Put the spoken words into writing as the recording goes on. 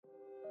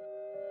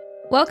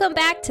Welcome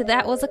back to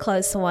That Was a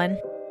Close One.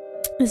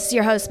 This is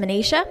your host,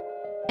 Manisha,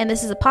 and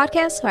this is a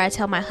podcast where I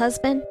tell my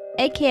husband,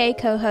 aka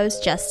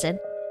co-host Justin,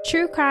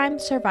 true crime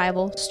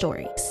survival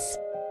stories.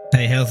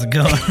 Hey, how's it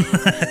going?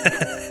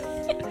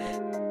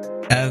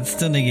 I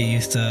still need to get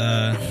used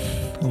to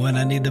when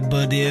I need to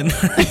butt in.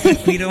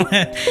 we don't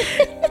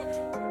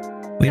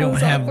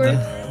have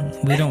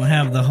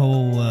the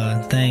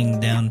whole thing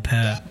down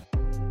pat.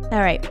 All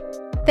right.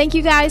 Thank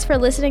you guys for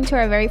listening to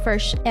our very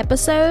first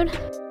episode,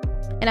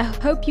 and I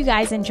hope you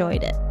guys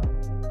enjoyed it.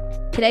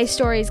 Today's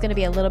story is going to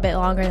be a little bit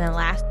longer than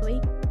last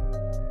week.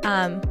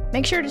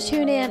 Make sure to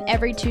tune in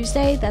every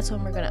Tuesday. That's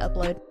when we're going to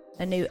upload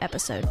a new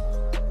episode.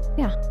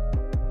 Yeah.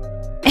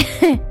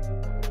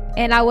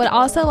 And I would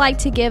also like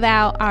to give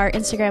out our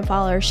Instagram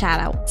follower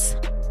shout outs.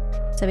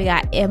 So we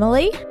got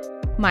Emily,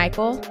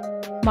 Michael,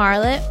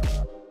 Marlet,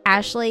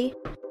 Ashley,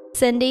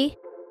 Cindy,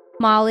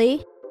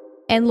 Molly,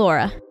 and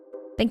Laura.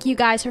 Thank you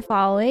guys for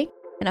following,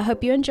 and I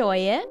hope you enjoy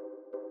it.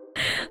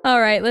 All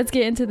right, let's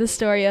get into the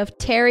story of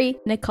Teri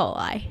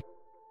Nicolai.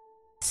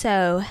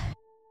 So,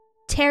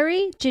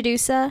 Teri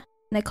Jadusa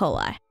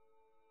Nicolai.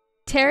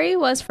 Teri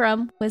was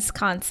from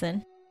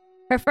Wisconsin.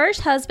 Her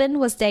first husband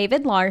was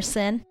David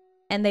Larson,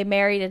 and they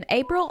married in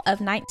April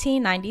of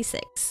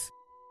 1996.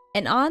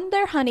 And on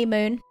their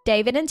honeymoon,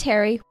 David and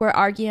Teri were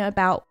arguing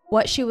about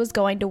what she was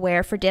going to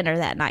wear for dinner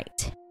that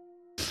night.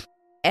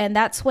 And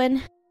that's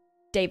when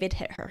David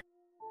hit her.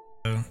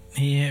 So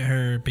he hit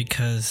her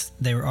because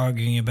they were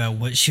arguing about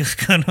what she was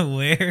going to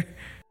wear?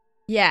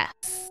 Yes,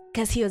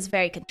 because he was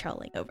very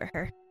controlling over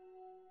her.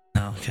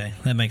 Oh, okay.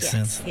 That makes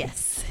sense.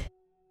 Yes.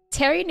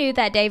 Teri knew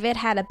that David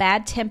had a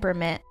bad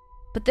temperament,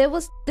 but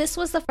this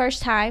was the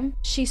first time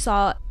she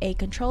saw a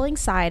controlling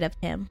side of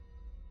him.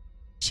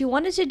 She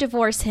wanted to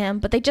divorce him,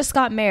 but they just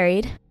got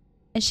married,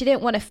 and she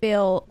didn't want to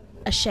feel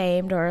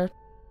ashamed or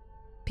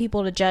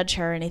people to judge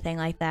her or anything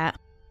like that.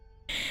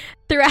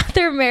 Throughout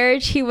their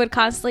marriage, he would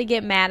constantly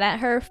get mad at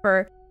her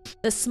for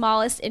the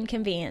smallest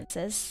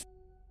inconveniences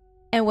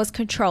and was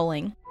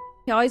controlling.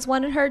 He always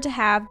wanted her to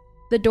have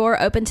the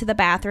door open to the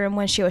bathroom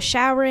when she was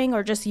showering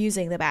or just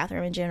using the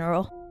bathroom in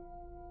general.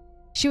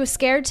 She was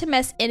scared to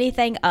mess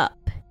anything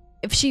up.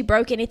 If she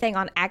broke anything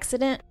on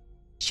accident,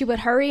 she would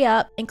hurry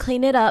up and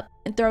clean it up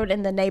and throw it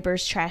in the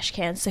neighbor's trash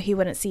can so he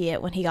wouldn't see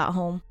it when he got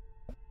home.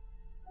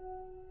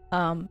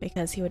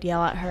 Because he would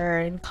yell at her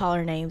and call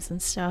her names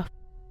and stuff.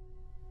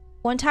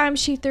 One time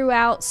she threw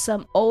out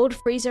some old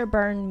freezer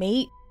burned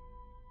meat,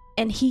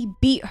 and he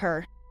beat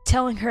her,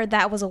 telling her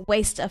that was a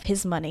waste of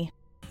his money.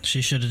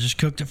 She should have just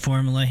cooked it for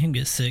him and let him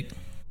get sick.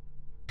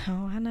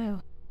 Oh, I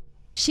know.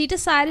 She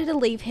decided to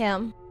leave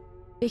him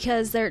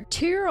because their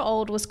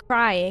 2-year-old was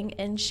crying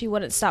and she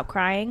wouldn't stop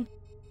crying.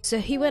 So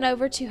he went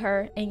over to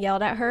her and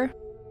yelled at her,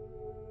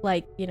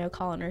 like,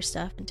 calling her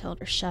stuff and told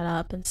her shut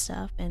up and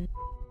stuff. And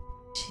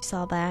she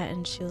saw that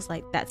and she was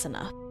like, that's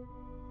enough.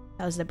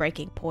 That was the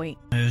breaking point.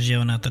 I was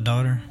yelling at the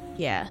daughter?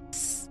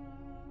 Yes.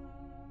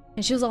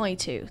 And she was only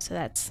 2, so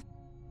that's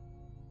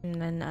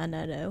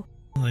no.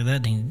 Like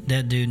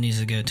that dude needs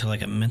to go to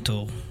like a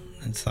mental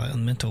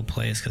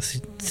place, because he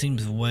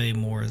seems way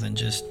more than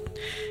just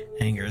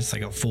anger. It's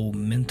like a full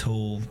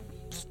mental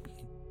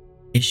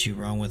issue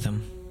wrong with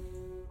him.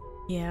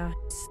 Yeah,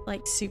 it's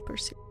like super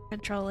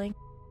controlling.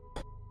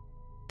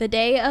 The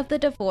day of the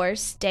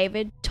divorce,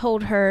 David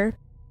told her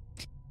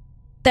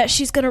that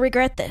she's gonna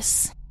regret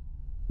this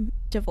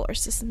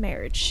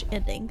marriage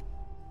ending.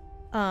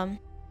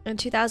 In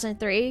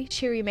 2003,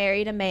 she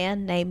remarried a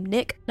man named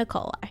Nick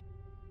Nicolai.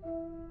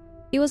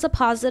 He was a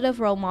positive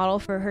role model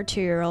for her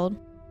 2-year-old.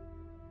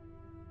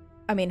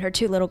 Her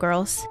 2 little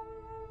girls.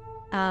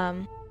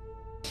 So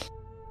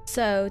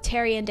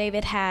Teri and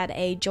David had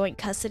a joint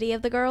custody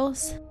of the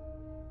girls.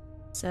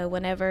 So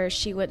whenever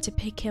she went to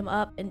pick him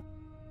up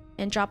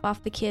and drop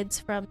off the kids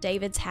from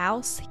David's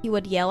house, he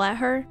would yell at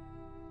her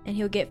and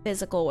he would get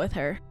physical with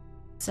her.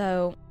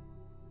 So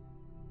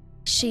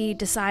she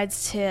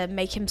decides to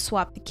make him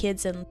swap the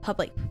kids in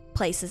public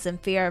places in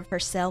fear of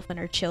herself and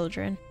her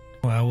children.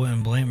 Well, I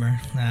wouldn't blame her.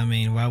 I don't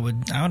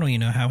even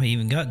know how he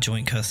even got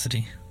joint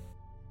custody.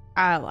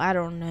 I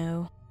don't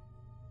know.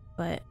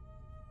 But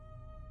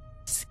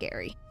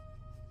scary.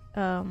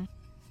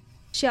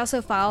 She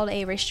also filed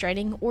a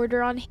restraining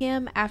order on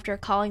him after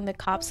calling the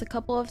cops a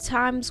couple of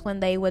times when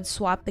they would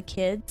swap the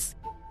kids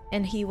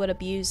and he would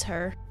abuse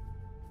her.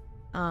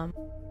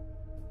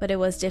 But it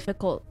was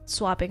difficult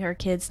swapping her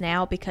kids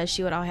now because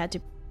she would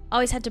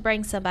always had to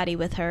bring somebody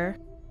with her,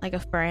 like a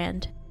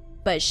friend.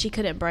 But she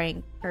couldn't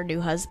bring her new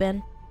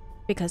husband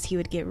because he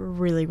would get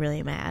really,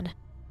 really mad.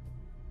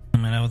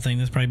 I would think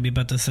that's probably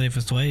about the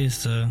safest way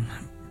is to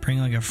bring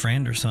like a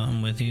friend or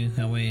something with you.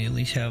 That way you at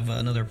least have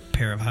another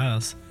pair of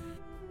eyes.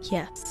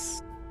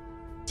 Yes.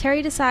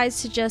 Teri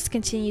decides to just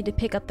continue to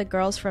pick up the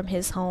girls from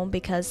his home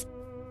because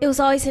it was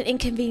always an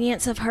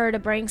inconvenience of her to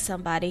bring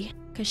somebody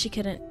because she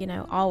couldn't,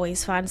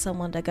 always find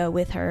someone to go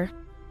with her.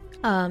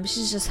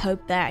 She just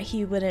hoped that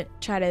he wouldn't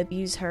try to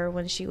abuse her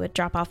when she would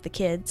drop off the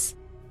kids.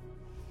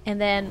 And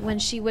then when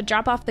she would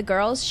drop off the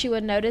girls, she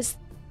would notice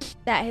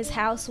that his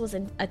house was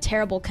in a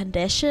terrible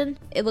condition.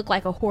 It looked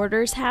like a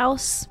hoarder's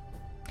house.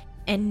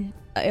 And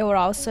it would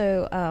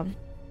also,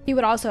 he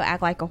would also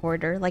act like a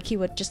hoarder. Like he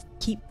would just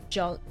keep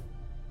junk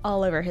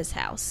all over his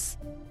house.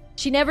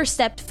 She never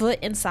stepped foot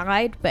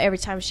inside, but every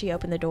time she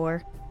opened the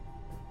door,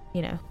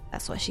 you know,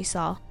 that's what she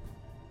saw.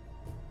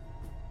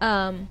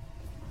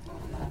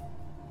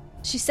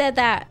 She said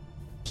that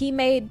he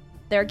made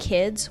their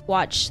kids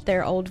watch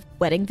their old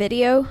wedding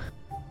video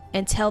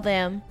and tell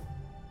them,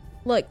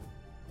 look,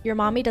 your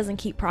mommy doesn't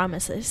keep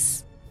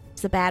promises.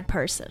 She's a bad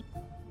person.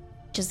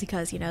 Just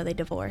because, you know, they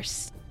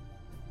divorced.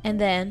 And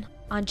then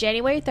on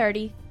January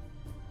 30th,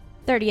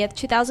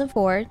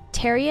 2004,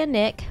 Teri and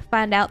Nick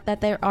find out that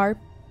they are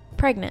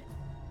pregnant.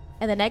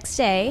 And the next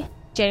day,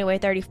 January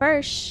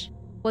 31st,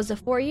 was the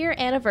 4-year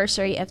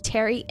anniversary of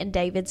Teri and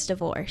David's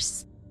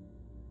divorce.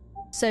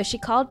 So she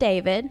called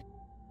David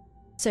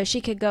so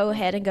she could go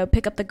ahead and go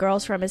pick up the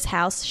girls from his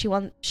house. She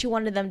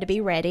wanted them to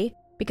be ready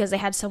because they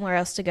had somewhere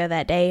else to go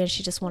that day, and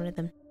she just wanted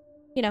them,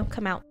 you know,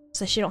 come out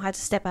so she don't have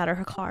to step out of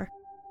her car.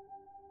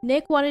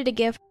 Nick wanted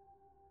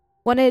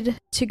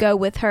to go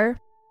with her,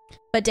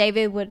 but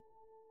David would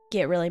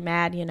get really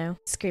mad, you know,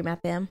 scream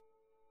at them.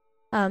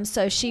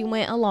 So she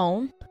went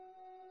alone.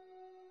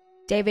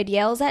 David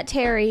yells at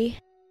Teri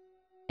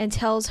and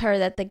tells her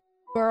that the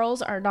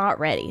girls are not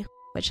ready,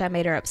 which that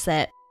made her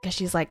upset because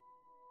she's like,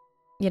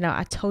 you know,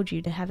 I told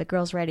you to have the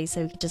girls ready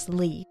so we could just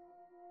leave.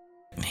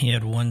 He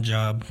had one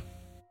job.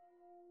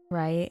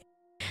 Right.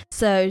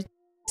 So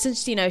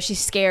since, you know, she's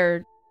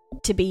scared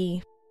to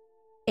be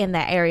in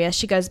that area,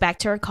 she goes back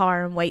to her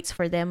car and waits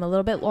for them a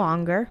little bit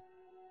longer.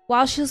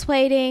 While she was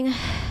waiting,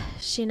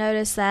 she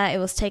noticed that it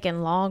was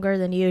taking longer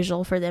than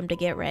usual for them to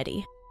get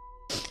ready.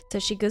 So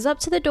she goes up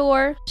to the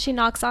door, she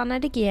knocks on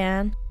it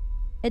again,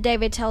 and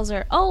David tells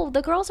her, oh,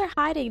 the girls are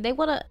hiding. They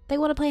want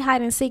to play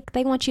hide and seek.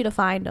 They want you to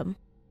find them.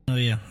 Oh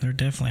yeah, they're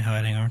definitely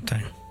hiding, aren't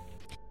they?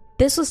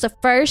 This was the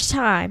first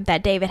time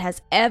that David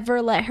has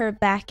ever let her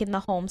back in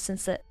the home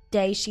since the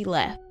day she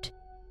left.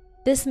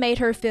 This made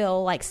her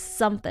feel like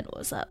something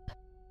was up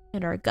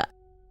in her gut.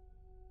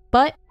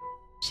 But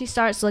she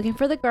starts looking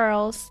for the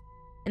girls,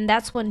 and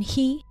that's when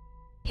he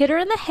hit her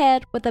in the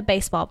head with a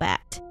baseball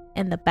bat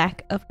in the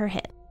back of her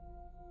head.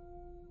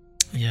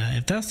 Yeah,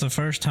 if that's the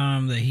first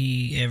time that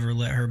he ever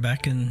let her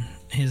back in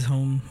his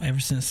home ever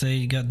since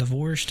they got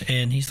divorced,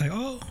 and he's like,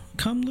 oh,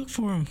 come look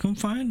for him, come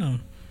find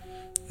him.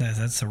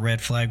 That's a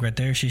red flag right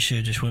there. She should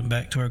have just went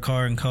back to her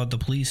car and called the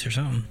police or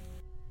something.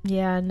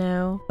 Yeah, I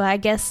know. But I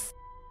guess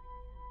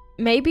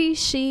maybe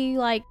she,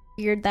 like,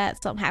 feared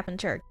that something happened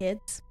to her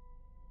kids.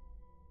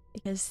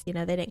 Because, you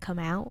know, they didn't come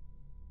out.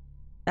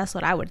 That's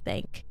what I would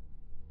think.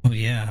 Well,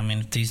 yeah, I mean,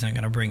 if he's not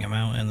going to bring him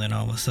out, and then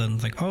all of a sudden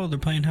it's like, oh, they're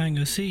playing hide and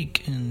go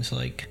seek. And it's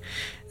like,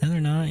 no,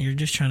 they're not. You're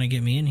just trying to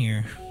get me in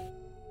here.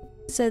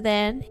 So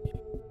then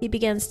he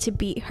begins to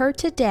beat her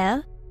to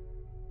death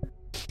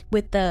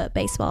with the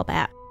baseball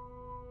bat.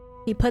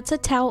 He puts a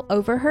towel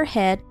over her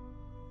head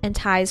and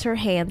ties her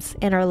hands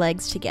and her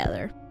legs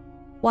together.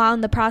 While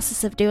in the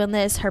process of doing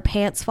this, her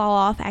pants fall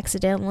off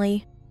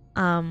accidentally.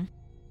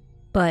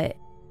 But,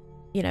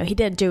 you know, he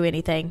didn't do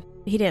anything.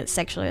 He didn't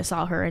sexually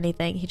assault her or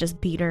anything. He just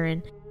beat her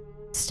and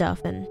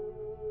stuff. And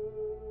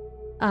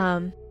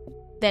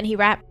then he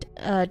wrapped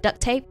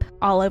duct tape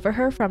all over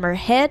her from her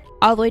head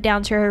all the way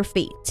down to her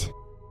feet.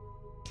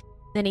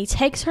 Then he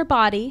takes her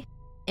body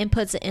and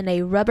puts it in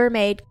a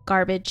Rubbermaid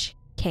garbage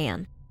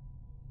can.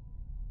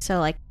 So,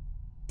 like,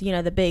 you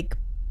know, the big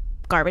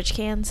garbage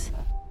cans?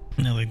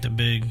 No, like the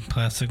big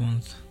plastic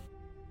ones?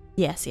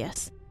 Yes.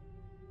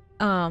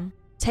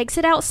 Takes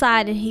it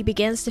outside and he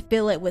begins to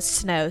fill it with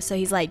snow. So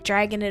he's, like,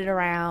 dragging it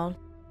around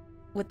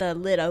with the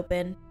lid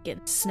open,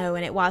 getting snow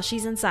in it while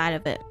she's inside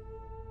of it.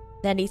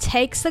 Then he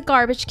takes the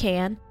garbage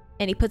can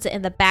and he puts it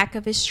in the back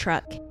of his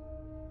truck.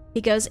 He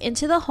goes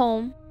into the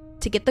home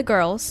to get the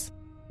girls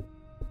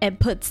and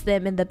puts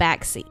them in the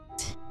back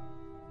seat.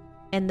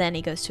 And then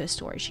he goes to a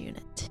storage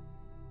unit.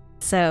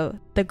 So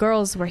the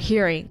girls were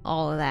hearing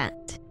all of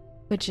that,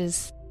 which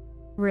is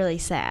really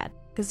sad.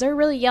 Because they're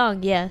really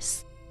young,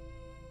 yes.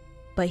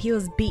 But he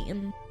was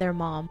beating their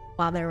mom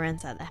while they were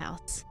inside the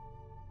house.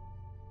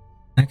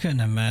 I couldn't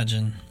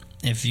imagine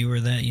if you were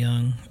that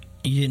young.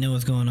 You didn't know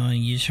what's going on.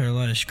 You just heard a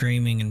lot of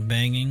screaming and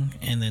banging.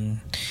 And then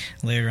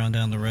later on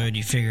down the road,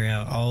 you figure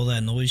out all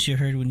that noise you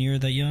heard when you were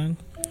that young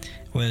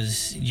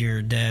was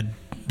your dad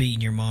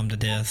beating your mom to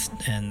death.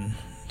 And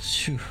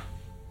phew.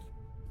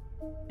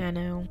 I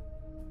know.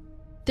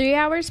 3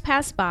 hours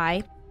pass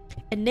by,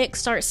 and Nick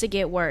starts to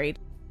get worried.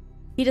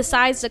 He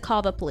decides to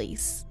call the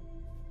police.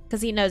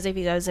 Because he knows if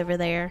he goes over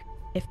there,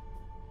 if,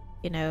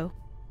 you know,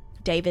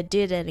 David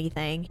did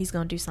anything, he's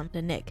going to do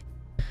something to Nick.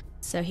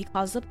 So he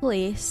calls the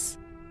police.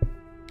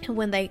 And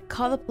when they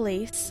call the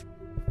police,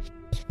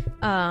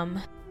 hold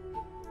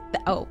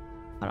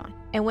on.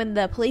 And when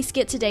the police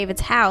get to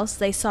David's house,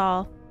 they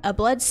saw a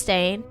blood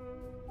stain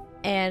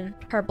and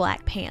her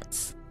black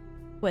pants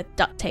with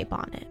duct tape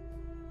on it.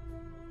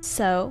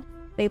 So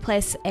they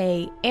place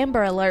a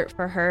Amber Alert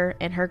for her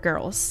and her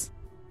girls.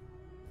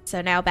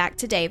 So now back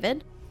to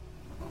David.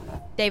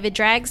 David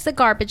drags the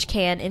garbage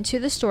can into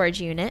the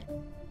storage unit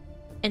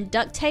and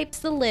duct tapes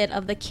the lid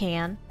of the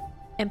can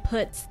and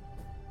puts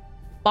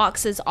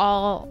boxes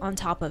all on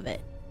top of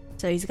it.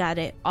 So he's got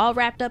it all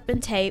wrapped up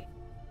in tape,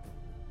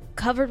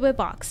 covered with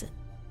boxes,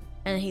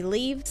 and he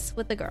leaves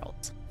with the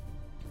girls.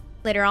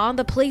 Later on,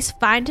 the police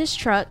find his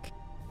truck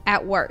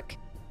at work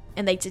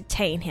and they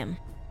detain him.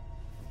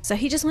 So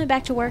he just went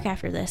back to work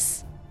after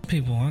this.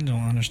 People, I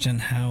don't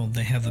understand how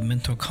they have the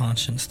mental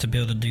conscience to be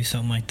able to do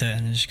something like that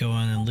and just go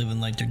on and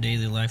living like their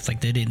daily life like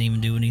they didn't even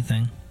do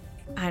anything.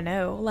 I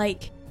know,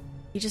 like,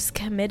 he just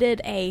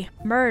committed a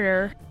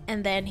murder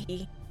and then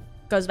he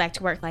goes back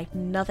to work like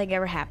nothing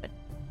ever happened.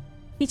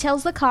 He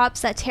tells the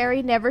cops that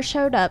Teri never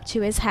showed up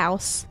to his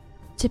house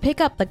to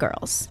pick up the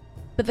girls,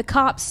 but the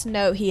cops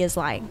know he is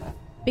lying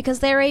because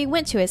they already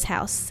went to his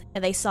house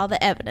and they saw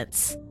the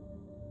evidence.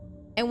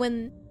 And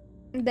when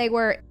they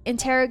were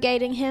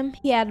interrogating him,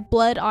 he had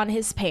blood on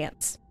his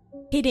pants.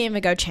 He didn't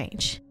even go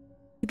change.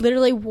 He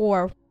literally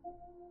wore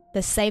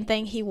the same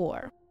thing he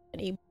wore when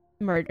he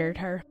murdered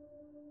her.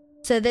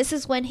 So this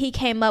is when he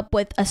came up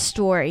with a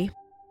story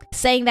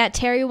saying that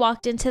Teri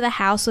walked into the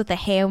house with a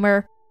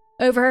hammer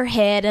over her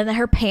head and that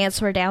her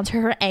pants were down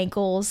to her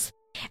ankles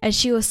and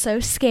she was so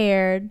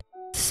scared.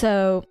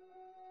 So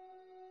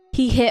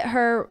he hit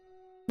her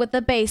with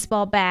a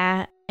baseball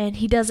bat and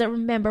he doesn't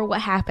remember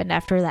what happened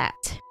after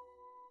that.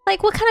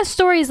 Like, what kind of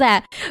story is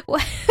that?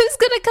 Who's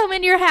gonna come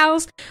in your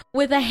house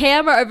with a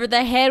hammer over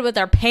the head with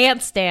their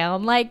pants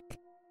down? Like,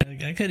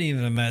 I couldn't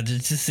even imagine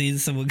just seeing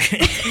someone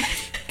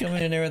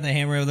coming in there with a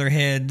hammer over their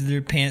head,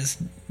 their pants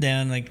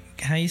down. Like,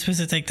 how are you supposed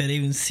to take that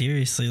even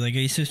seriously? Like, are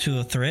you supposed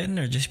to threaten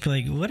or just be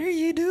like, what are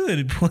you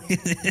doing?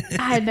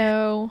 I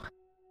know.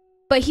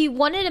 But he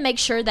wanted to make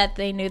sure that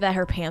they knew that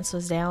her pants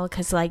was down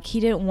because, like, he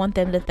didn't want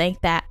them to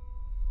think that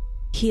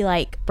he,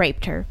 like,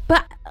 raped her.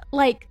 But,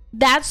 like,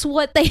 that's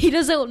what he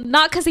doesn't,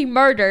 not because he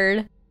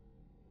murdered.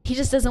 He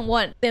just doesn't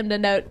want them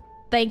to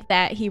think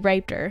that he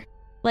raped her.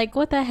 Like,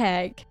 what the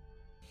heck?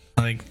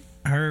 Like,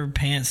 her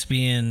pants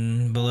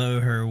being below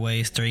her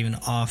waist or even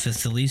off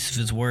is the least of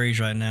his worries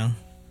right now.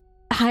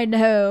 I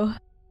know.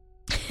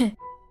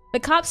 The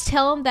cops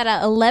tell him that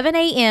at 11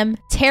 a.m.,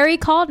 Teri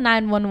called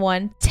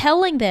 911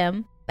 telling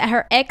them that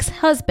her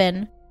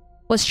ex-husband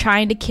was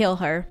trying to kill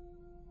her.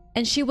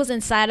 And she was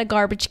inside a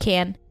garbage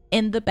can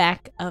in the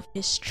back of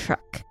his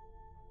truck.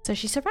 So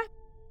she survived.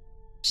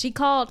 She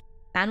called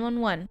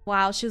 911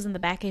 while she was in the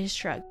back of his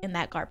truck in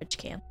that garbage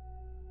can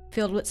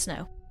filled with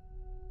snow.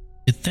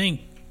 You'd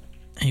think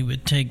he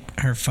would take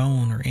her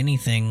phone or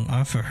anything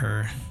off of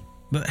her.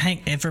 But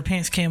Hank, if her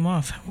pants came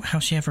off,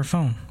 how'd she have her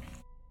phone?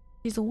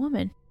 She's a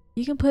woman.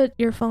 You can put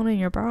your phone in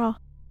your bra.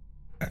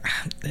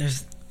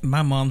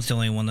 My mom's the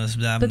only one that's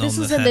I've But known this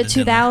was that's in had the it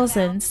in there.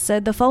 2000s, so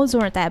the phones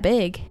weren't that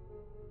big.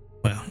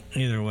 Well,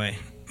 either way,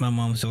 my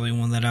mom's the only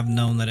one that I've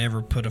known that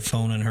ever put a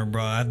phone in her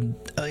bra.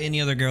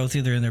 Any other girls,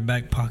 either in their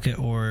back pocket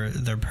or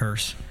their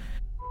purse.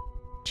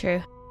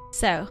 True.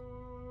 So,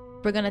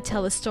 we're going to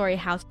tell the story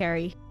how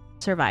Teri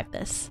survived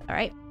this,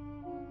 alright?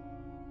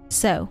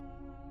 So,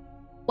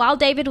 while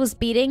David was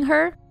beating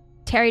her,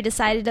 Teri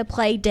decided to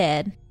play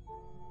dead.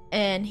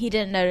 And he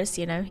didn't notice,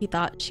 he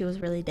thought she was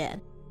really dead.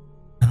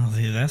 Oh,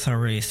 dude, that's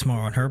already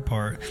smart on her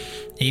part.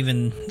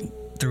 Even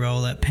through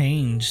all that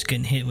pain, just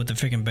getting hit with the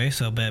freaking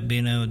baseball bat,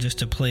 being able just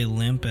to play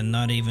limp and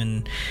not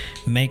even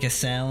make a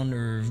sound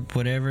or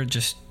whatever,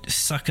 just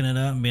sucking it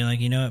up and being like,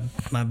 you know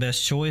what, my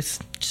best choice,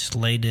 just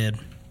lay dead,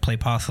 play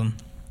possum.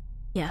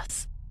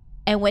 Yes.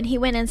 And when he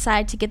went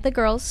inside to get the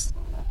girls,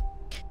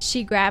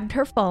 she grabbed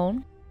her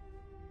phone,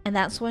 and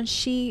that's when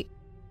she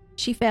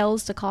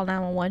fails to call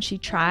 911. She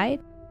tried,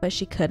 but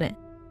she couldn't.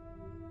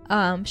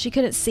 She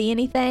couldn't see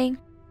anything.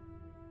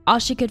 All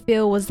she could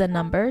feel was the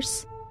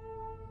numbers.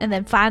 And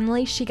then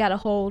finally, she got a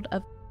hold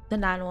of the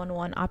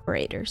 911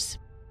 operators.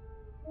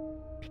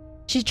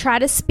 She tried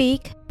to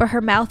speak, but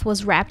her mouth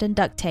was wrapped in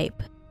duct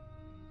tape.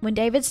 When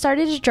David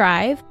started to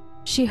drive,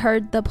 she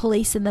heard the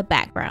police in the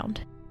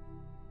background.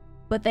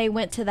 But they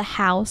went to the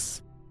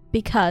house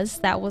because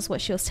that was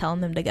what she was telling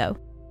them to go.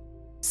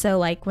 So,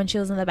 like, when she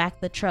was in the back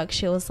of the truck,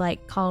 she was,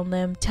 like, telling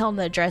them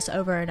the address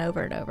over and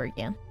over and over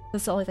again.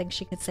 That's the only thing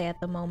she could say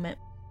at the moment.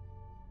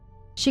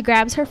 She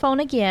grabs her phone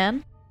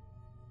again,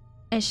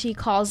 and she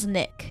calls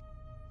Nick.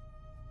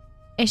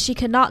 And she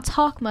could not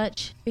talk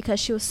much because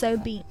she was so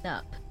beaten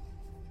up.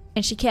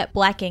 And she kept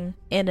blacking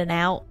in and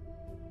out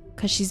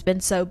because she's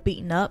been so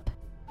beaten up.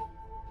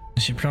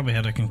 She probably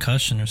had a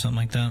concussion or something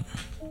like that.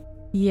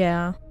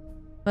 Yeah,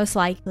 most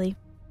likely.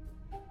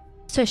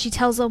 So she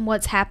tells him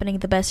what's happening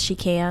the best she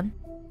can.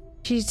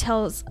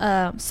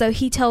 So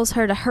he tells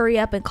her to hurry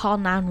up and call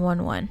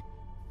 911.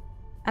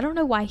 I don't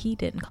know why he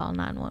didn't call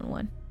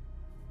 911.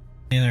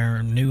 And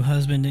her new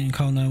husband didn't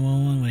call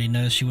 911 when he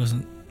noticed she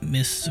wasn't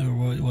missed or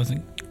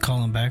wasn't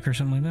calling back or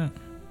something like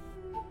that?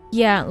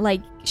 Yeah,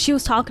 like, she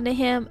was talking to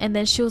him, and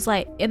then he was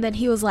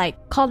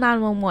like, call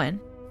 911.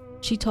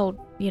 He told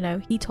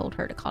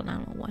her to call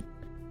 911.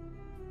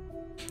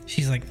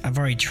 She's like, I've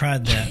already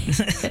tried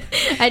that.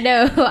 I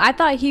know. I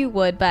thought he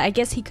would, but I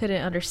guess he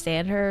couldn't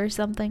understand her or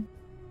something.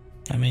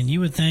 I mean, you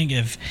would think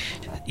if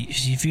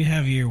you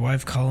have your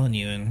wife calling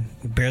you and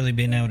barely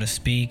being able to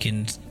speak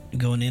and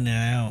going in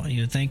and out,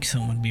 you would think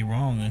something would be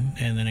wrong.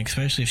 And then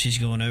especially if she's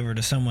going over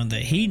to someone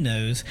that he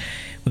knows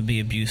would be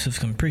abusive,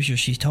 'cause I'm pretty sure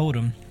she told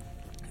him,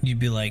 you'd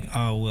be like,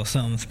 oh, well,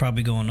 something's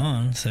probably going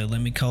on, so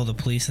let me call the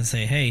police and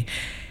say, hey,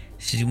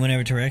 she went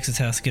over to her ex's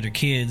house to get her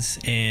kids,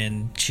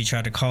 and she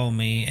tried to call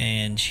me,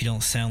 and she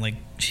don't sound like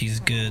she's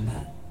good.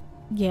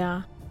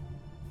 Yeah.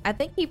 I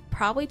think he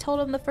probably told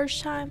him the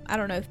first time. I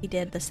don't know if he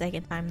did the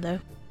second time, though.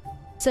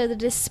 So the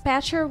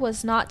dispatcher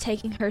was not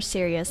taking her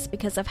serious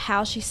because of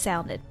how she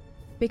sounded,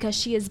 because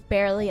she is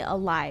barely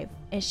alive,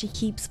 and she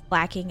keeps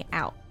blacking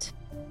out.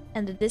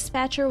 And the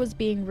dispatcher was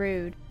being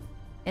rude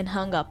and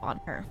hung up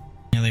on her.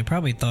 Yeah, they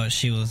probably thought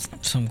she was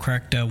some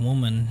cracked out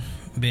woman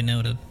being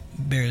able to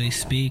barely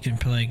speak and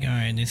be like,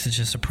 alright, this is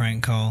just a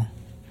prank call.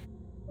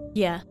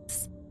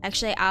 Yes.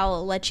 Actually,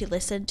 I'll let you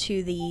listen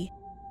to the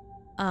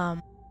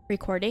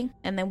recording,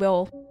 and then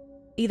we'll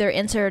either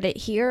insert it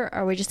here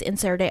or we just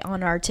insert it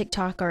on our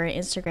TikTok or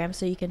Instagram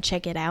so you can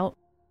check it out.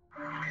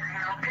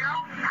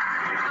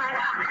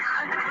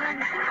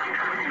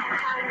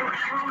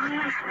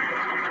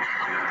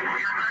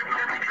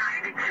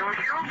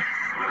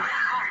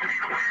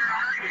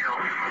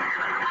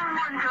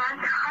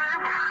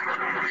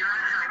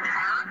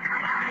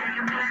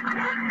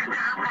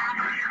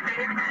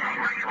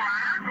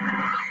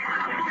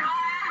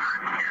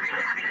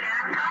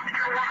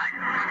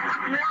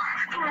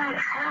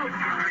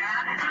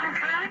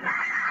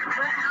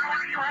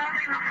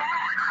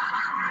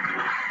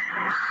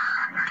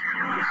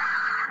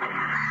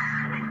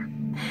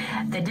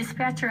 The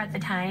dispatcher at the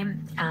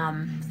time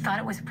thought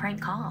it was a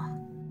prank call.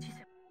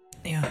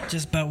 Yeah,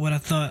 just about what I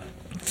thought.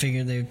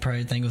 Figured they would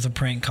probably think it was a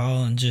prank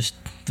call and just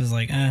was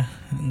like, I'm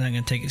not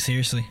going to take it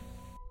seriously.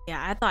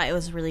 Yeah, I thought it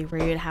was really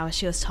rude how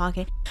she was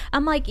talking.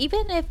 I'm like,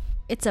 even if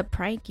it's a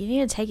prank, you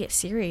need to take it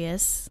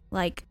serious.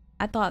 Like,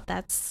 I thought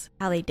that's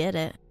how they did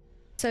it.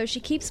 So she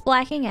keeps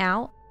blacking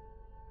out.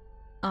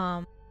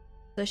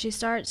 So she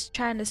starts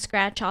trying to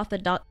scratch off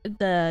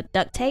the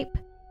duct tape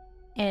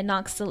and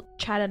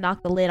try to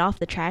knock the lid off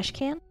the trash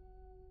can.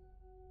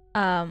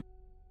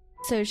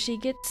 So she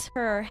gets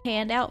her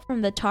hand out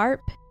from the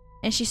tarp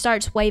and she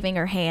starts waving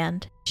her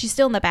hand. She's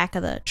still in the back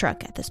of the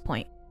truck at this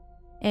point.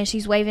 And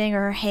she's waving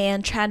her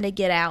hand, trying to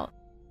get out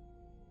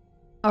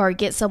or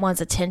get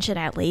someone's attention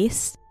at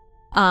least.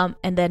 And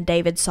then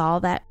David saw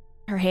that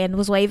her hand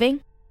was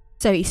waving.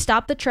 So he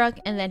stopped the truck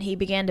and then he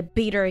began to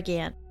beat her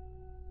again.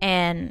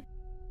 And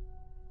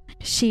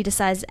she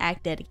decides to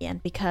act dead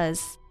again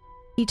because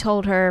he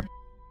told her,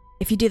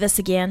 if you do this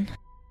again,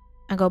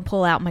 I'm going to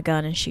pull out my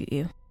gun and shoot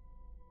you.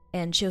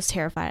 And she was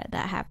terrified of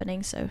that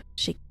happening, so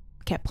she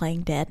kept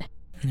playing dead.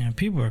 Yeah,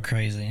 people are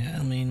crazy.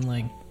 I mean,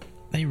 like,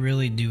 they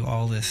really do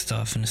all this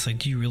stuff, and it's like,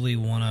 do you really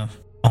want to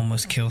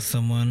almost kill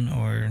someone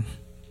or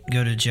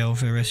go to jail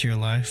for the rest of your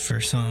life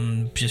for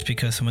something just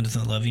because someone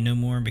doesn't love you no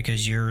more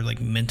because you're, like,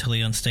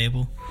 mentally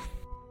unstable?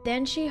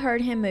 Then she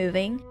heard him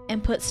moving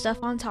and put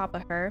stuff on top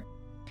of her,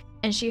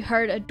 and she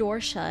heard a door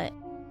shut,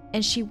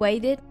 and she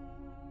waited,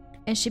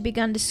 and she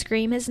began to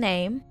scream his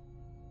name,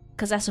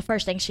 because that's the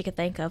first thing she could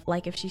think of.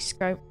 Like, if she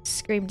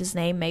screamed his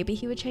name, maybe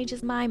he would change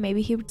his mind,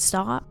 maybe he would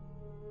stop.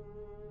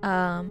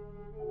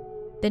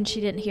 Then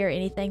she didn't hear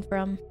anything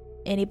from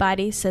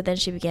anybody, so then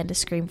she began to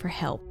scream for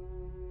help.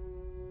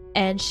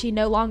 And she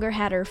no longer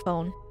had her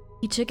phone.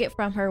 He took it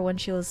from her when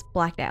she was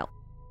blacked out.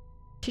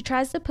 She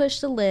tries to push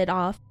the lid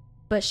off,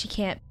 but she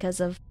can't because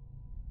of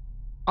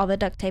all the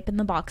duct tape and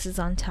the boxes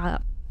on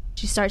top.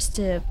 She starts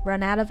to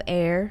run out of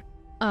air.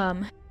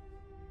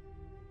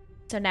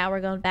 So now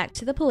we're going back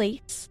to the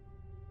police.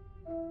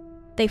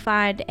 They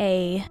find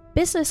a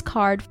business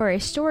card for a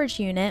storage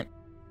unit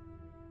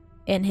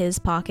in his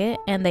pocket,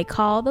 and they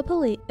call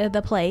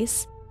the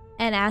place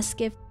and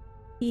ask if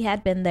he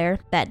had been there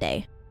that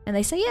day. And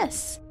they say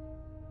yes.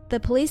 The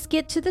police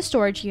get to the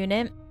storage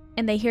unit,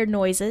 and they hear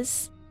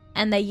noises,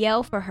 and they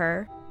yell for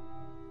her.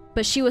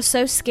 But she was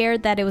so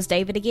scared that it was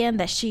David again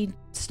that she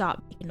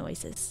stopped making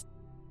noises.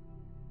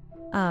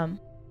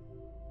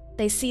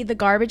 They see the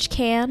garbage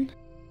can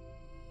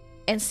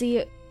and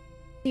see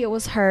it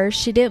was her.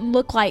 She didn't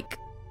look like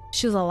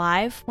she was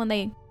alive when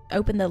they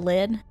opened the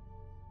lid.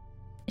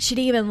 She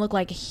didn't even look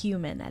like a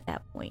human at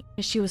that point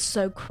because she was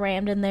so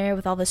crammed in there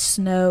with all the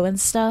snow and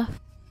stuff.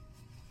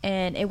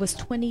 And it was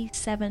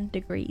 27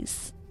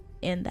 degrees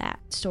in that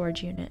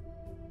storage unit.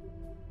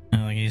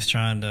 Like he's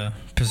trying to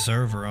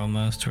preserve her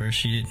almost, where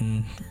she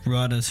didn't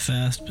rot as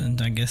fast,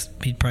 and I guess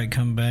he'd probably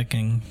come back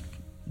and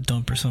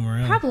dump her somewhere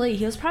else. Probably.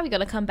 He was probably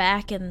going to come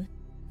back and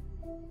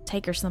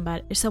take her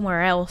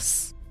somewhere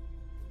else.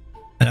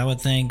 But I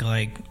would think,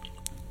 like,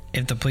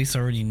 if the police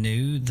already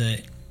knew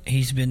that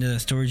he's been to that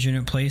storage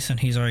unit place and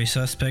he's already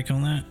suspect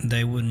on that,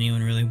 they wouldn't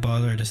even really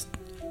bother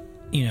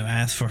to,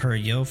 ask for her,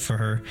 yell for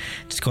her.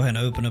 Just go ahead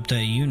and open up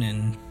that unit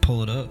and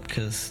pull it up,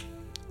 because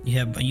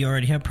you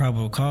already have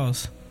probable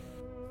cause.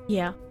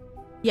 Yeah.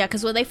 Yeah,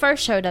 because when they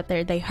first showed up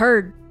there, they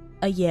heard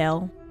a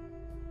yell.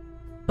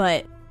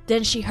 But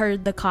then she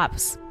heard the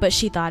cops, but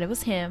she thought it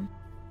was him.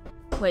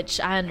 which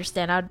I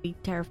understand. I'd be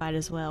terrified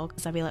as well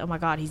because I'd be like, oh my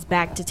God, he's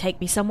back to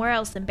take me somewhere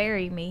else and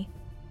bury me.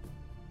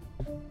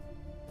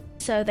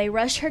 So they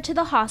rush her to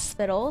the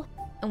hospital,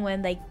 and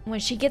when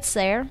she gets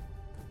there,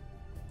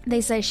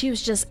 they say she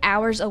was just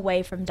hours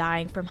away from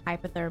dying from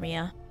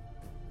hypothermia.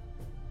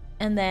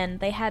 And then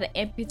they had to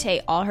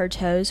amputate all her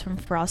toes from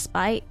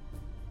frostbite.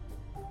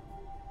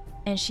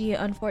 And she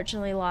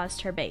unfortunately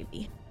lost her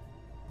baby.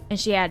 And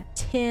she had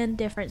 10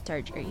 different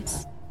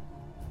surgeries.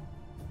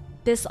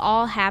 This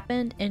all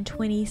happened in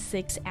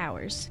 26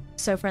 hours.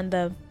 So from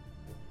the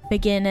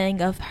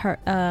beginning of her,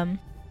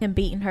 him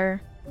beating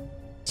her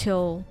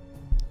till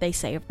they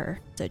saved her.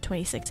 So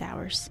 26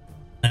 hours.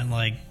 And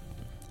like,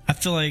 I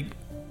feel like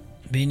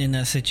being in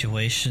that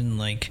situation,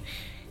 like,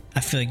 I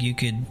feel like you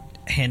could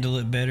handle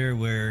it better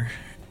where,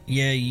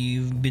 yeah,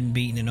 you've been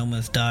beaten and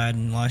almost died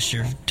and lost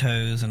your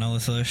toes and all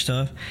this other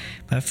stuff.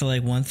 But I feel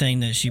like one thing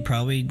that she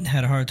probably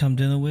had a hard time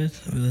dealing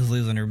with was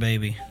losing her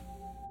baby.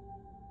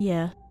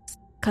 Yeah.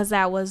 Because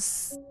that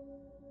was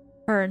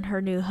her and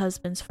her new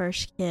husband's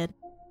first kid.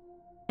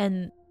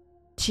 And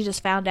she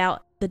just found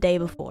out the day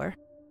before.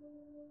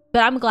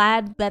 But I'm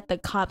glad that the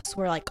cops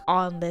were, like,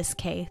 on this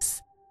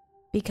case.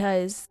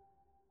 Because,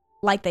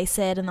 like they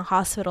said in the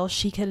hospital,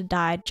 she could have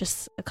died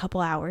just a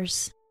couple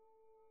hours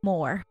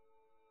more.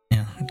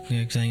 Yeah,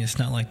 it's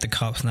not like the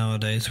cops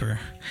nowadays where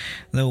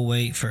they'll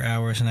wait for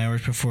hours and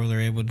hours before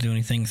they're able to do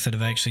anything instead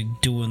of actually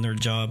doing their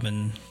job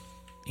and,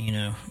 you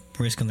know,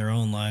 risking their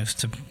own lives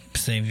to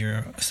save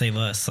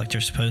us like they're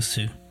supposed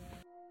to.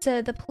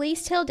 So the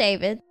police tell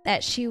David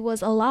that she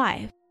was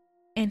alive,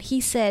 and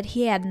he said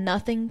he had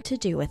nothing to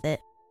do with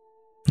it.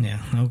 Yeah,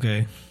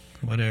 okay,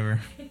 whatever.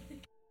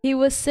 He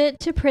was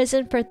sent to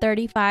prison for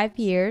 35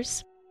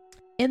 years.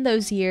 In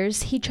those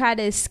years, he tried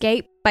to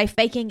escape by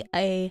faking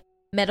a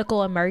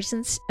medical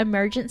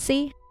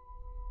emergency.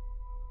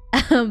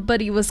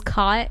 But he was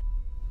caught,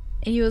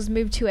 and he was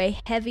moved to a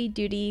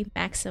heavy-duty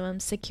maximum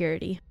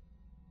security.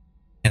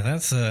 Yeah,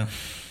 that's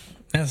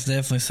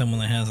definitely someone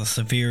that has a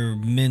severe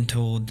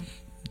mental,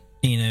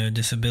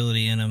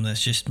 disability in them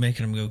that's just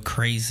making them go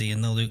crazy,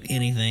 and they'll do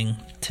anything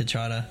to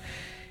try to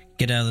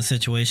get out of the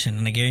situation.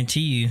 And I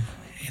guarantee you,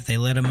 if they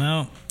let him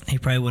out, he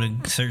probably would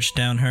have searched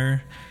down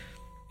her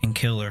and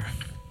killed her.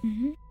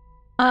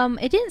 Mm-hmm.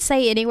 It didn't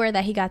say anywhere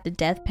that he got the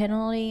death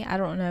penalty. I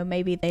don't know.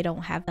 Maybe they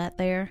don't have that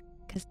there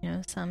because,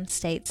 some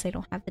states, they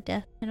don't have the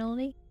death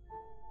penalty.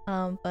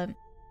 But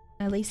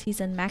at least he's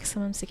in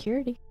maximum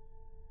security.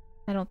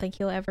 I don't think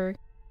he'll ever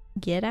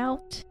get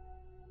out.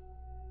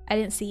 I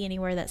didn't see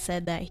anywhere that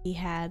said that he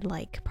had,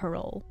 like,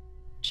 parole,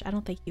 which I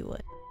don't think he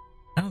would.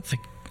 I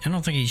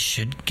don't think he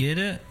should get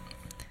it.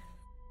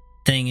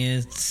 Thing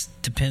is,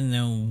 depending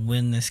on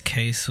when this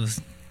case was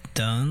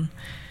done,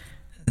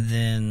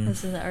 then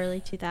this is the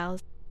early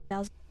 2000s.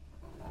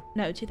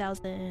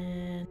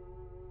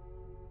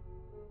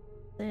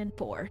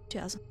 2004.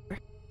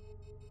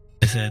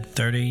 It said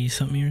 30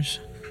 something years.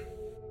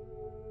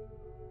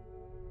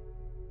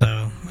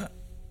 So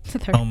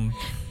 30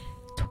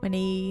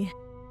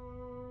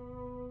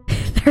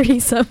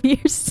 some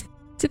years.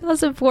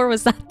 2004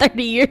 was not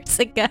 30 years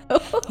ago.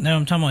 No,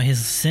 I'm talking about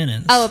his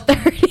sentence. Oh,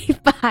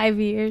 35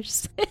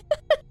 years.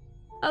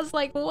 I was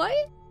like, what?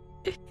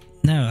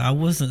 No, I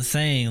wasn't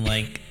saying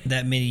like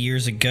that many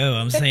years ago.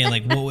 I'm saying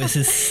like, what was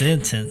his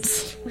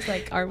sentence? I was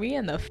like, are we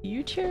in the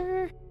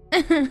future?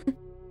 So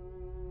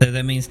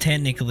that means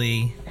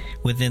technically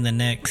within the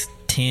next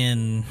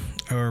 10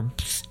 or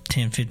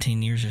 10,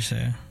 15 years or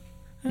so.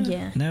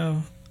 Yeah.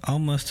 No,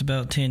 almost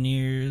about 10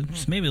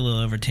 years. Maybe a little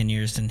over 10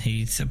 years than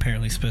he's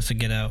apparently supposed to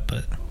get out,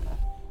 but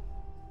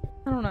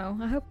I don't know.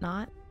 I hope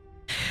not.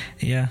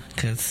 Yeah,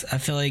 because I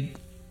feel like,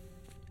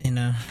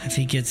 if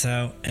he gets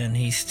out and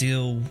he's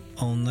still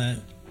on that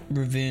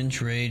revenge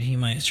raid, he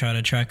might try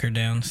to track her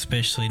down,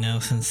 especially now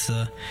since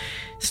the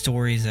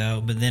story's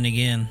out. But then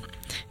again,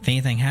 if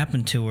anything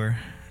happened to her,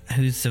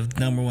 who's the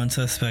number one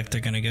suspect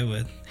they're going to go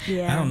with?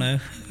 Yeah. I don't know.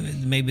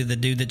 Maybe the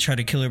dude that tried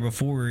to kill her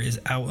before is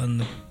out in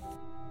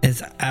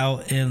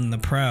the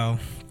prowl.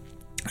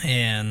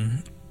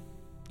 And,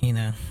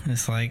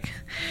 it's like,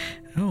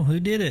 oh,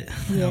 who did it?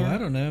 Yeah. Oh, I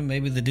don't know.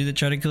 Maybe the dude that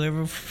tried to kill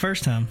her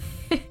first time.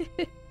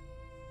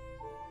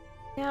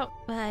 Yeah,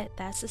 but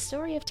that's the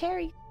story of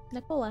Teri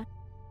Nicolai.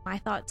 My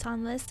thoughts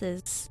on this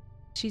is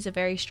she's a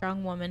very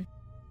strong woman.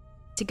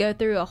 To go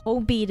through a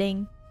whole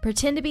beating,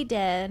 pretend to be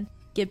dead,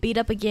 get beat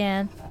up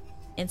again,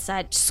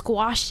 inside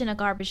squashed in a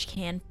garbage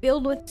can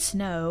filled with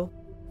snow.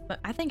 But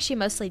I think she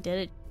mostly did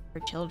it for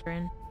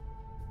children,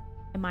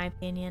 in my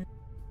opinion.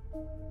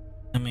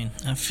 I mean,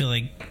 I feel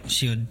like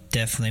she would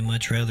definitely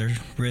much rather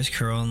risk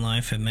her own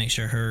life and make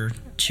sure her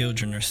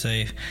children are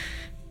safe.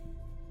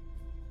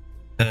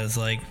 Because,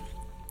 like,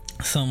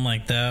 something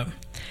like that,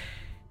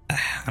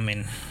 I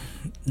mean,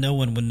 no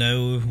one would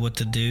know what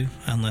to do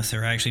unless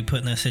they're actually put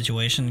in that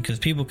situation. Because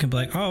people can be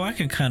like, oh, I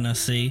can kind of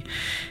see,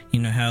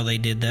 how they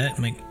did that.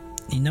 Like,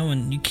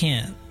 and you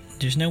can't.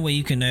 There's no way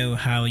you can know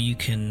how you're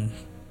going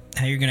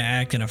to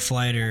act in a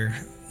flight or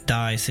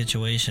die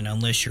situation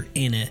unless you're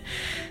in it.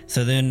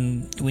 So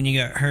then when you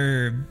got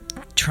her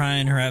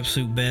trying her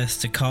absolute best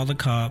to call the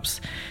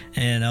cops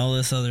and all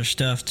this other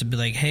stuff to be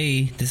like,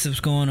 hey, this is what's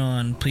going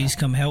on, please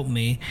come help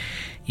me.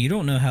 You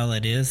don't know how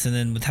that is. And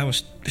then with how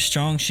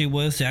strong she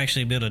was to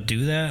actually be able to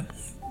do that,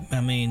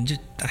 I mean,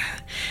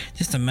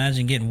 just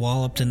imagine getting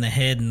walloped in the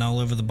head and all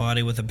over the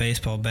body with a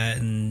baseball bat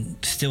and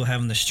still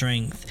having the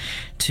strength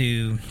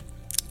to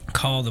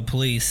call the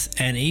police.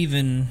 And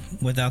even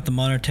without the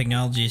modern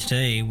technology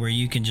today where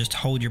you can just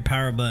hold your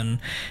power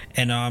button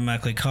and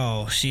automatically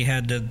call, she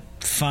had to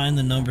find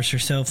the numbers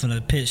herself in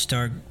a pitch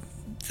dark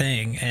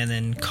thing and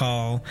then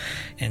call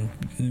and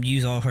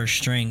use all her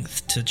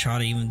strength to try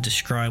to even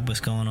describe what's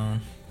going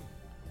on.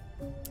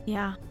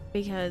 Yeah,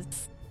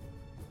 because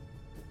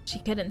she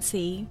couldn't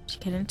see, she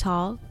couldn't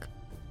talk.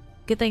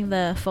 Good thing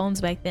the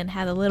phones back then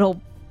had a little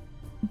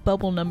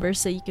bubble number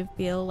so you could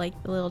feel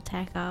like the little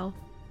tactile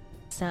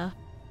stuff.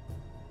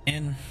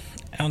 And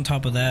on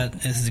top of that,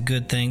 this is a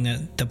good thing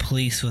that the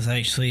police was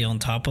actually on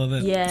top of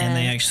it. Yes. And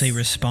they actually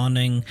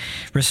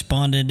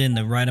responded in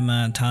the right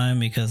amount of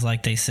time, because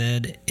like they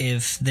said,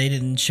 if they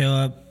didn't show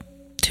up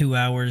 2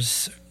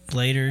 hours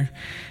later,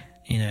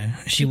 you know,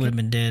 she would have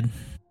been dead.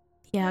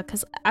 Yeah,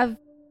 because I've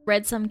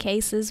read some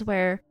cases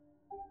where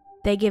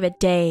they give it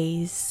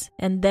days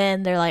and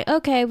then they're like,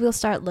 okay, we'll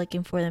start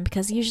looking for them,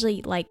 because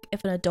usually, like,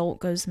 if an adult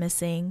goes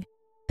missing,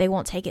 they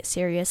won't take it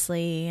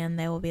seriously and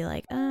they will be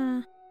like,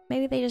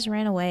 maybe they just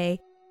ran away.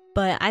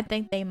 But I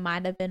think they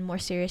might have been more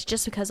serious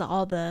just because of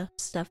all the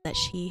stuff that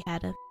she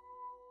had to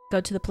go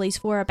to the police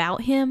for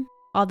about him,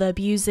 all the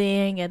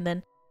abusing, and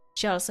then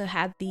she also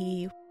had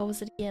the, what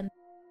was it again?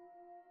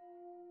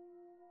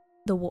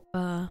 The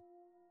what's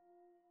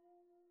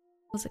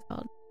it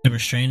called? The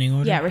restraining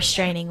order? Yeah,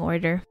 restraining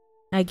order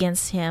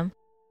against him.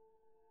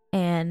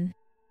 And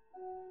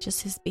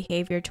just his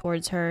behavior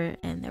towards her.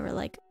 And they were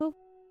like, oh,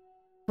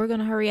 we're going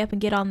to hurry up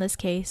and get on this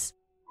case.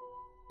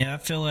 Yeah, I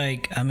feel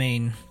like, I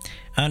mean,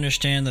 I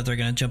understand that they're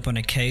going to jump on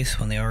a case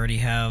when they already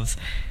have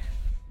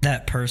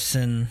that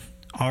person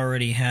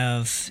already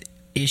have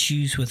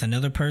issues with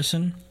another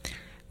person.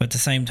 But at the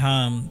same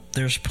time,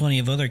 there's plenty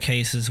of other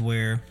cases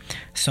where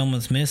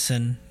someone's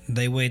missing,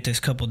 they wait this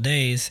couple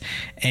days,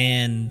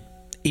 and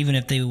even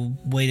if they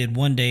waited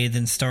 1 day,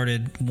 then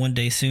started 1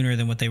 day sooner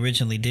than what they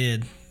originally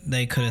did,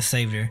 they could have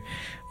saved her.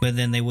 But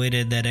then they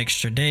waited that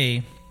extra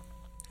day,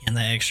 and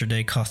that extra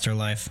day cost her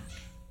life.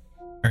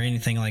 Or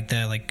anything like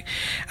that. Like,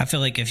 I feel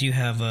like if you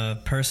have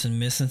a person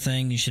missing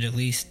thing, you should at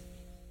least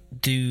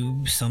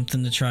do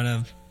something to try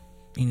to,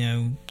 you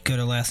know, go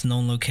to last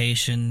known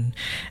location,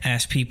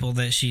 ask people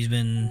that she's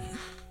been,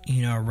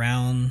 you know,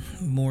 around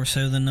more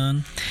so than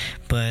none.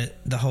 But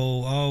the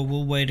whole, oh,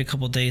 we'll wait a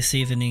couple days,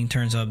 see if anything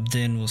turns up,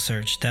 then we'll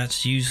search.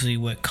 That's usually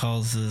what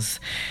causes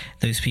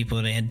those people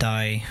to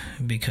die,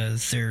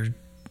 because they're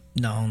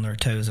not on their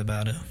toes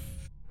about it.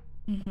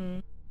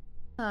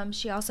 Mm-hmm.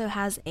 She also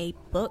has a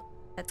book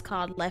that's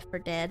called Left for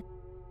Dead.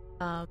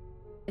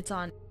 It's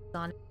on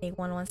if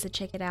anyone wants to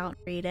check it out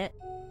and read it.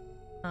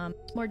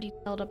 It's more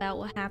detailed about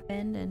what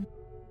happened. And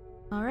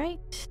all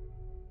right,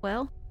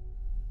 well,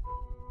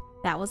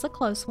 that was a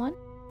close one.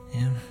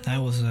 Yeah,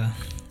 that was a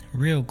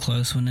real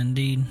close one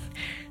indeed.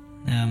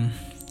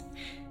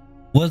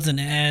 Wasn't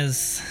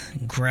as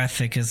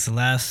graphic as the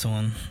last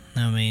one.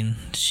 I mean,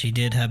 she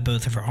did have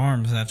both of her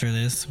arms after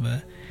this,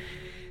 but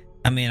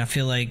I mean, I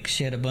feel like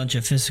she had a bunch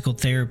of physical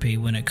therapy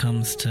when it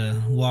comes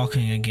to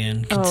walking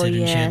again,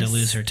 considering she had to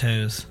lose her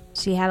toes.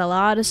 She had a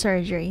lot of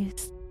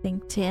surgeries. I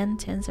think 10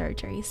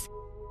 surgeries.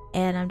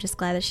 And I'm just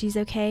glad that she's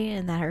okay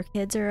and that her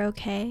kids are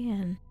okay.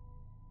 And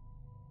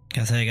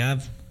I think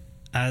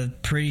I'm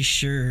pretty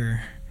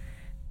sure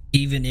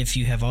even if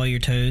you have all your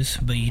toes,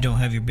 but you don't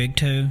have your big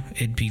toe,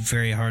 it'd be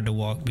very hard to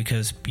walk,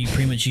 because you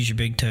pretty much use your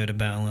big toe to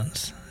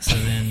balance. So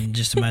then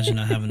just imagine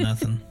not having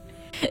nothing.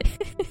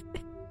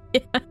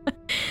 Yeah.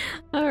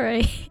 All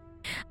right.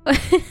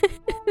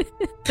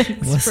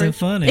 What's so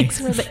funny?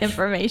 Thanks for the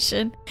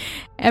information,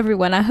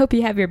 everyone. I hope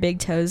you have your big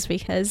toes,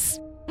 because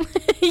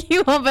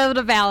you won't be able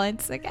to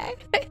balance. Okay,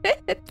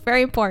 it's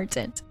very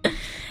important.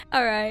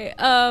 All right.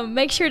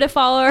 Make sure to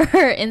follow our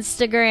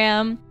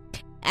Instagram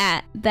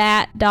at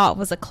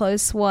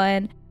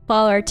that.was-a-close-one.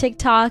 Follow our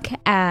TikTok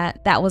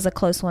at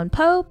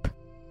that-was-a-close-one-pope.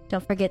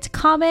 Don't forget to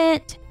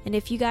comment. And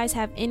if you guys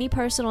have any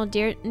personal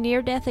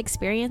near-death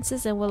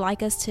experiences and would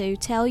like us to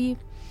tell you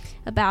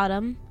about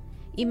them,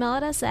 email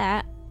us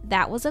at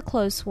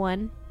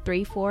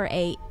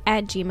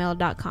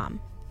thatwasacloseone348@gmail.com,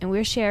 and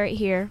we'll share it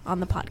here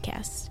on the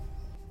podcast.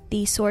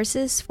 The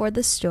sources for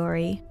the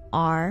story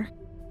are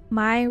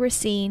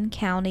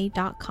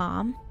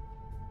myracinecounty.com,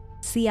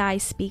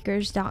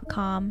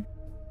 cispeakers.com,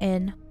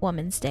 and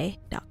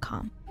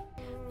womansday.com.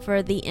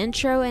 For the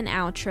intro and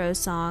outro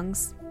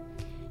songs,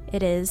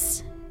 it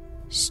is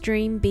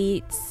Stream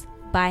Beats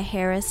by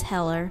Harris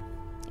Heller,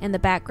 and the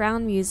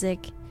background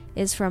music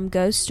is from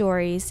Ghost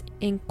Stories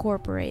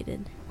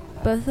Incorporated,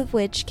 both of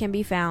which can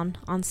be found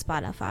on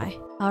Spotify.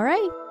 All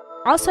right.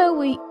 Also,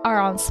 we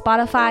are on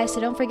Spotify, so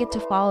don't forget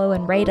to follow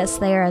and rate us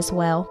there as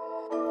well.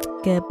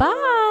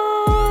 Goodbye.